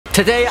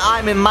Today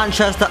I'm in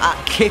Manchester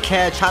at Kick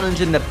Air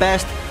challenging the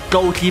best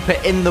goalkeeper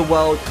in the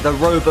world, the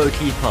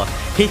Robo-Keeper.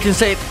 He can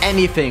save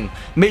anything.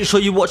 Make sure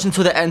you watch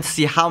until the end to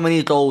see how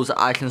many goals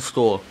I can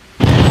score.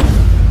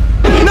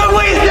 No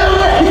way!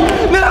 No way!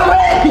 No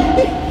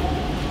way!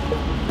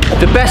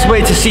 The best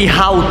way to see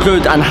how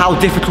good and how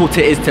difficult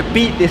it is to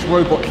beat this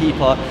robot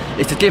keeper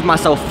is to give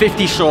myself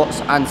 50 shots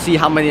and see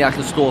how many I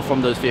can score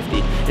from those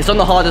 50. It's on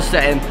the hardest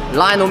setting.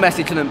 Lionel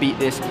Messi couldn't beat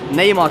this.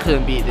 Neymar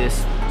couldn't beat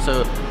this.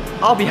 So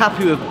I'll be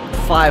happy with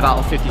 5 out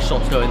of 50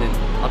 shots going in.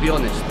 I'll be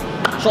honest.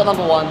 Shot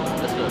number 1.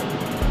 Let's go.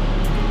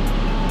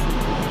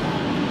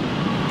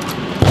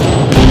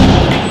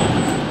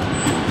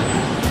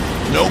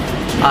 Nope.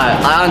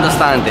 I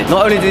understand it.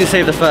 Not only did he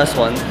save the first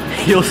one,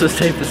 he also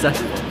saved the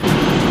second one.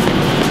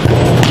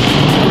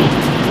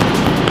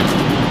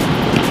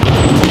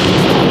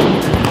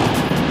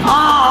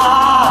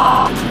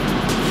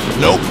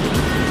 Nope.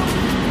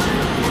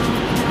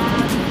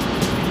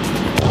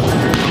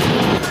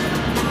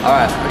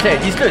 Alright,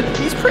 okay, he's good.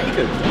 He's pretty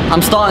good.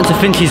 I'm starting to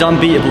think he's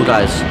unbeatable,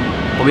 guys.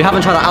 But we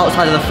haven't tried the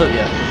outside of the foot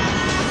yet.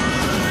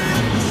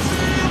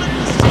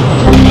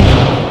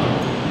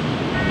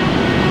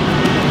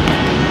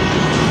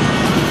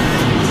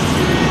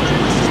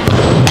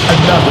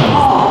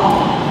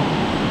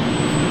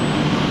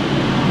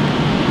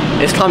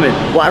 It's coming.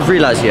 What I've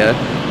realised here,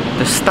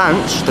 the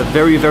stanch, the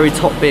very, very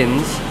top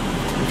bins,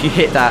 if you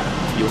hit that,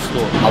 you'll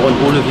score. I want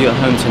all of you at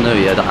home to know,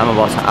 yeah, that I'm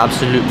about to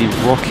absolutely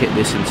rocket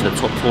this into the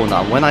top corner.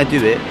 And when I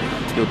do it,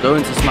 you're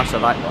going to smash the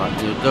like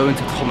button, you're going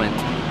to comment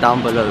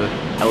down below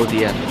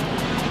LDN.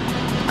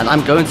 And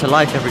I'm going to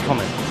like every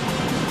comment.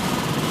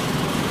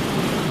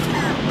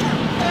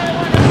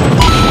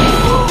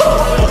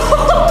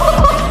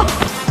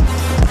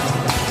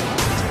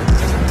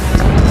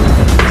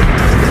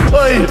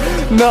 Oi,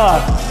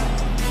 nah.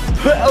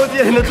 Put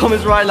LDN in the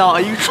comments right now,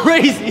 are you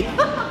crazy?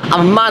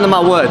 I'm a man of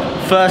my word.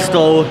 First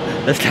goal,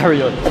 let's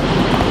carry on.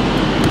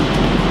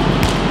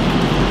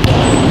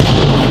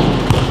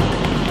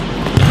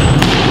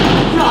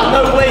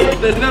 No way,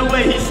 there's no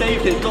way he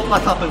saved it. Got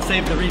back up and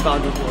saved the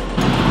rebound as well.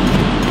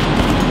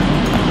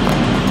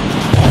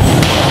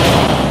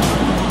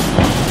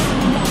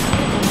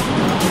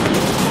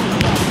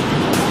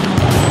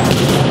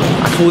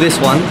 I call this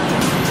one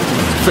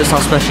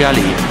Futsal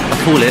speciality. I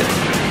call it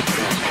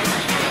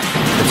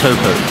the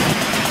Topo.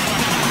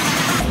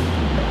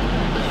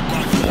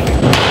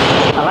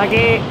 I like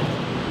it.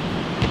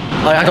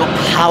 Oh, I got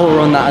power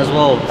on that as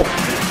well.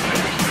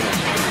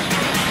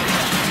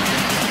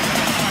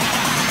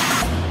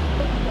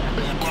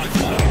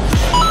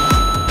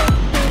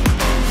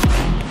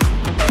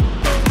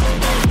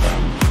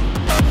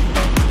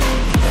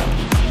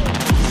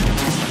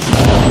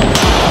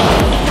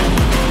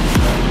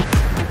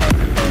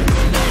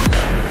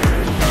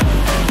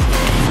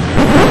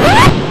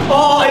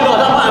 Oh, I know,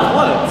 that might have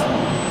worked.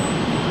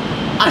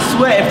 I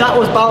swear, if that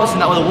was bouncing,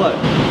 that would have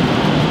worked.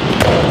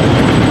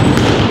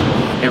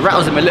 It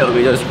rattles him a little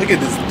bit. Look at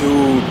this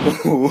dude.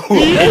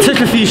 It took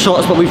a few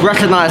shots, but we've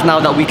recognised now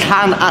that we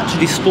can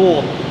actually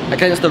score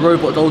against the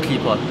robot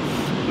goalkeeper.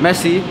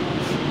 Messi,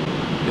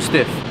 you're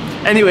stiff.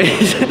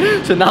 Anyways,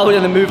 so now we're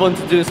going to move on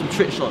to doing some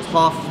trick shots.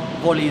 Half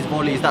volleys,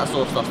 that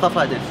sort of stuff. Stuff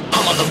like this.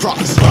 I'm on the rock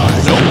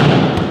slide. Nope.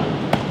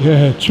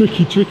 Yeah,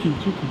 tricky,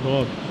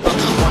 God.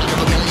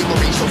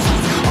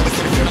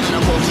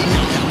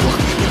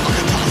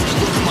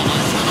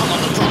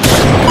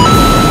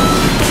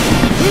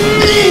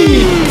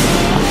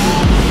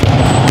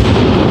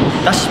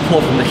 That's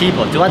support from the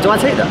keeper. Do I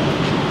take that?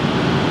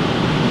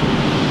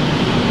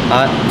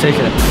 Alright, I'm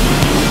taking it.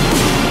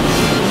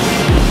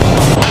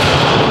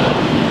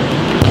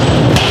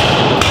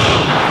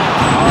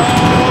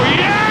 Oh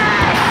yeah!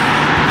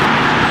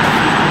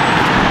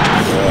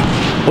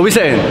 What are we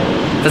saying?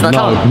 Does that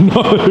count?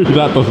 No,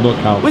 that does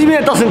not count. What do you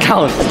mean it doesn't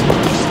count?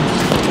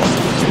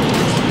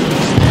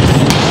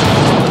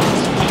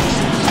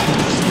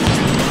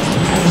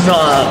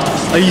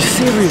 Nah, are you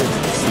serious?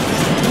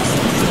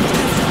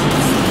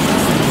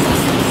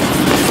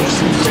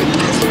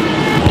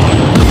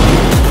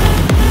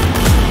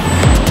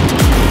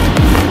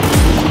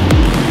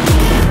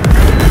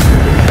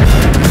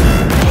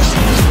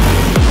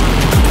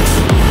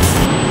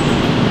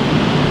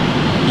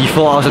 You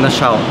thought I was in a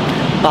shout,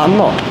 but I'm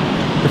not,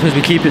 because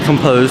we keep it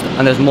composed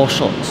and there's more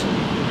shots.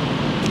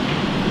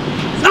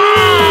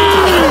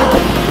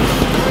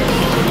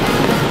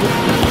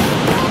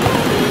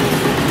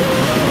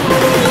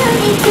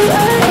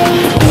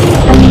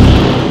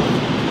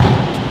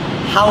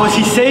 How has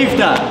he saved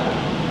that?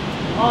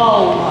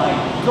 Oh my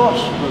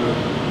gosh, bro.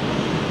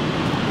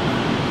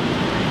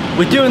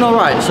 We're doing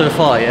alright so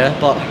far, yeah,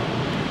 but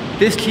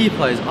this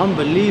keeper is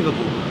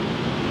unbelievable.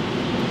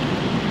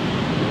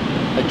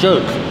 A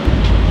joke.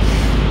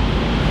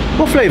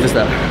 What flavour is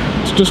that?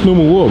 It's just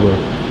normal water, bro.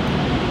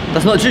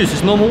 That's not juice,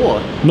 it's normal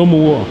water. Normal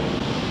water.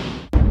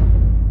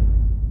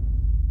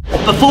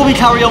 Before we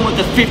carry on with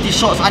the 50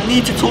 shots, I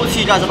need to talk to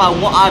you guys about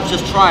what I've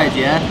just tried,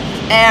 yeah?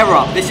 Air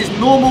Up. This is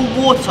normal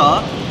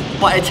water,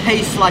 but it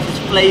tastes like it's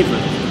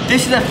flavoured.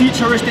 This is a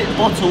futuristic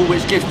bottle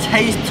which gives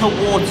taste to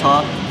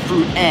water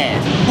through air.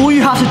 All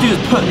you have to do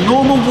is put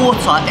normal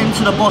water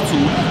into the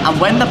bottle,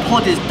 and when the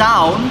pod is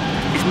down,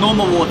 it's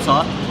normal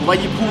water. But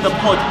when you pull the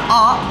pod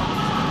up,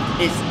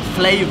 it's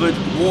flavoured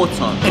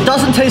water. It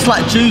doesn't taste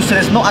like juice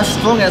and it's not as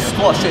strong as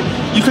squash.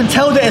 You can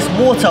tell that it's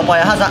water, but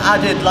it has an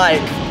added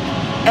like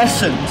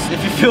essence,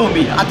 if you feel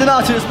me. I don't know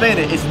how to explain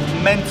it, it's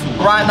mental.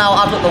 Right now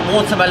I've got the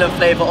watermelon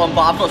flavour on,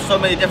 but I've got so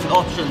many different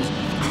options.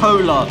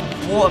 Cola,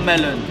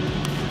 watermelon,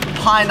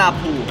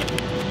 pineapple,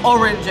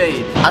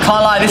 orangeade. I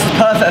can't lie, this is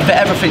perfect for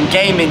everything.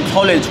 Gaming,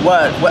 college,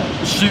 work,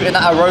 shooting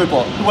at a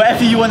robot.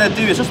 Whatever you want to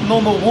do, it's just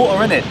normal water,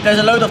 innit? There's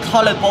a load of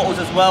coloured bottles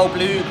as well,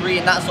 blue,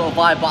 green, that sort of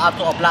vibe, but I've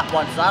got a black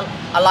one, so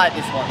I like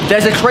this one.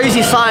 There's a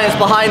crazy science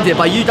behind it,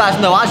 but you guys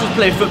know, I just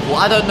play football.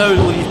 I don't know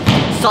all these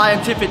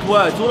scientific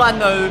words. All I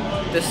know,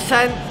 the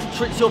scent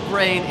tricks your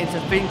brain into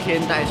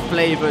thinking that it's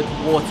flavoured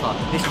water.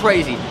 It's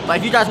crazy. But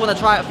if you guys want to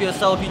try it for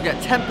yourself, you can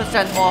get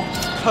 10% off,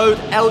 code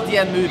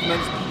LDN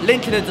Movements,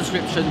 link in the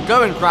description,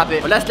 go and grab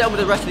it. But let's get on with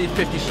the rest of these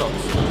 50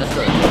 shots. Let's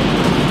go.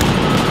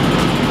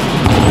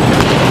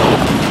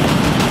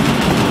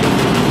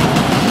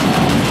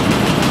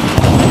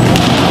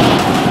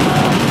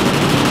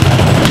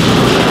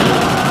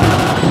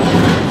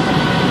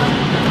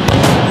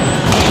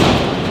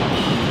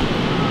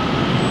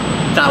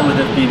 That would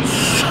have been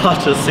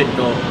such a sick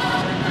goal.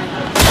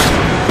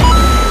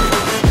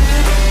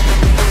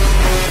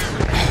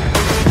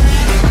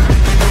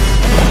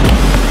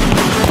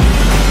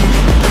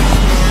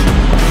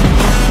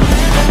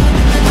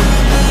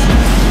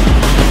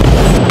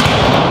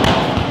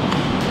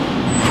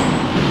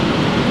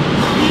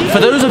 For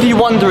those of you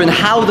wondering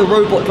how the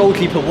robot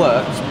goalkeeper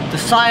works, the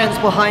science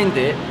behind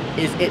it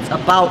is it's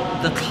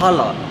about the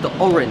colour, the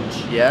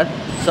orange, yeah?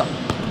 So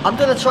I'm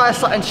gonna try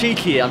something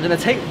cheeky here. I'm gonna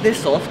take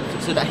this off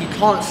so that he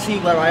can't see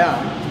where I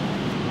am.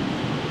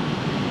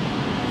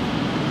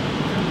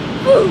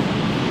 Woo!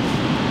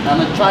 I'm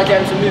gonna try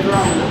getting him to move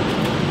around a little.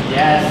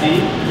 Yeah,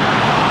 see?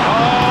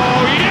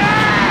 Oh, yeah!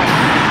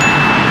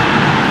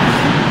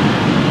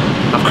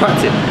 I've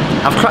cracked it.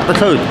 I've cracked the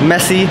code.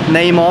 Messi,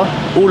 Neymar,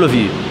 all of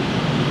you.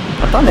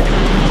 I've done it.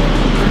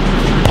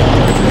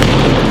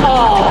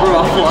 Oh, bro,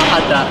 I thought I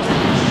had that.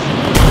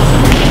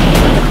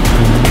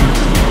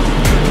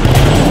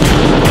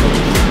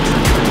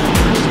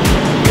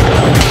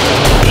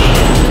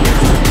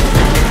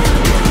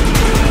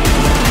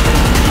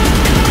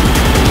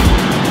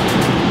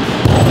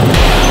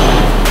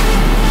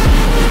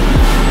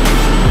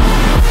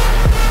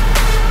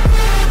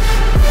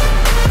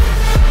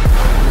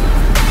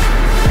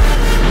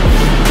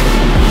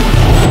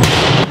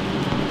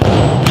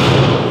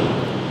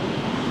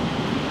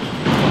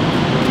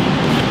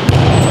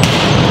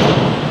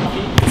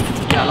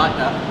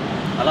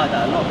 I like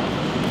that a lot.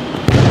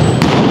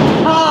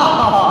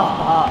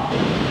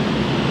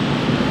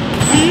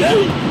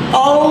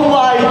 Oh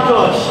my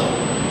gosh!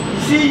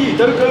 See you,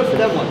 don't go for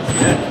them ones.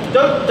 Yeah?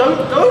 Don't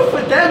go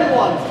for them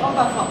ones. Come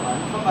back up,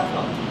 man. Come back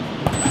up.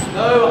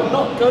 No, I'm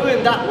not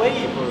going that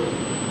way, bro.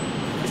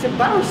 It's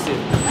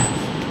embarrassing.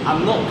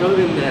 I'm not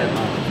going there,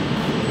 man.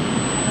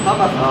 Come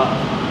back up.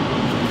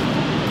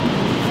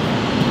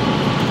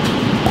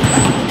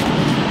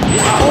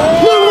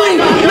 Oh. No way!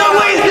 No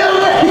way!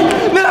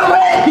 No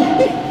way!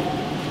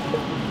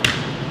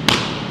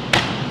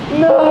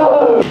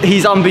 No!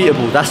 He's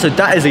unbeatable.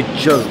 That is a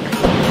joke.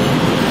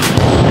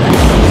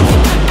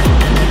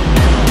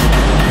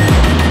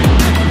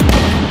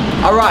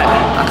 Alright,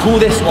 I call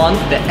this one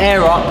the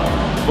air up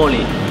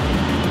volley.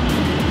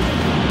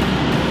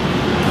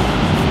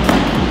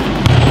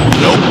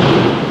 Nope.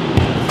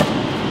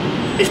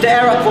 It's the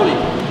air up volley.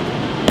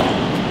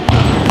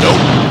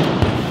 Nope.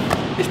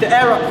 It's the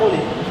air up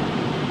volley.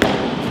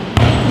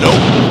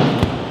 Nope.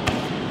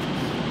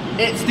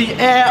 It's the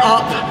air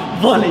up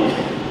volley.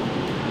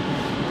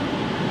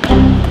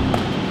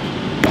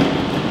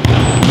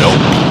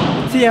 Nope.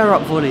 It's the air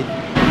up volley.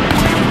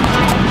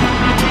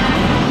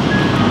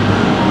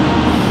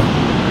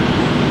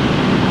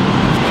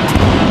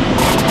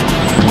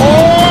 Oh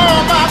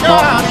my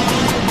God!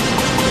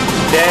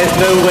 There's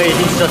no way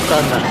he's just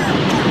done that.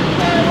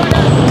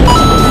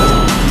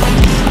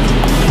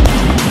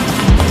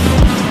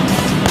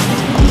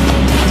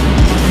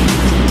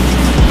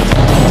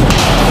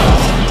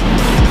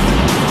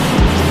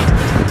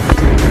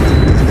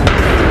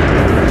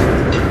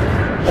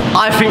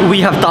 I think we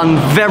have done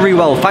very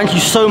well. Thank you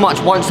so much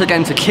once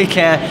again to Kick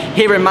Air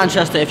here in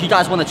Manchester. If you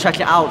guys want to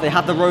check it out, they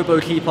have the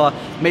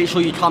RoboKeeper. Make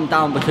sure you come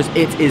down because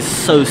it is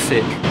so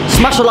sick.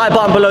 Smash the like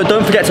button below.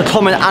 Don't forget to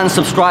comment and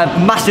subscribe.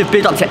 Massive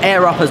big up to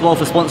Air Up as well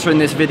for sponsoring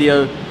this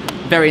video.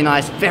 Very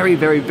nice, very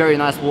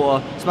nice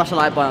water. Smash the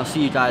like button. I'll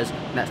see you guys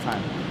next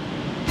time.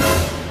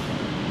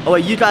 Oh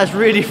wait, you guys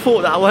really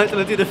thought that I wasn't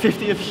going to do the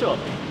 50th shot?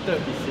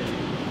 Don't be silly.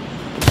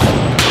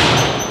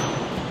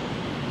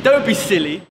 Don't be silly.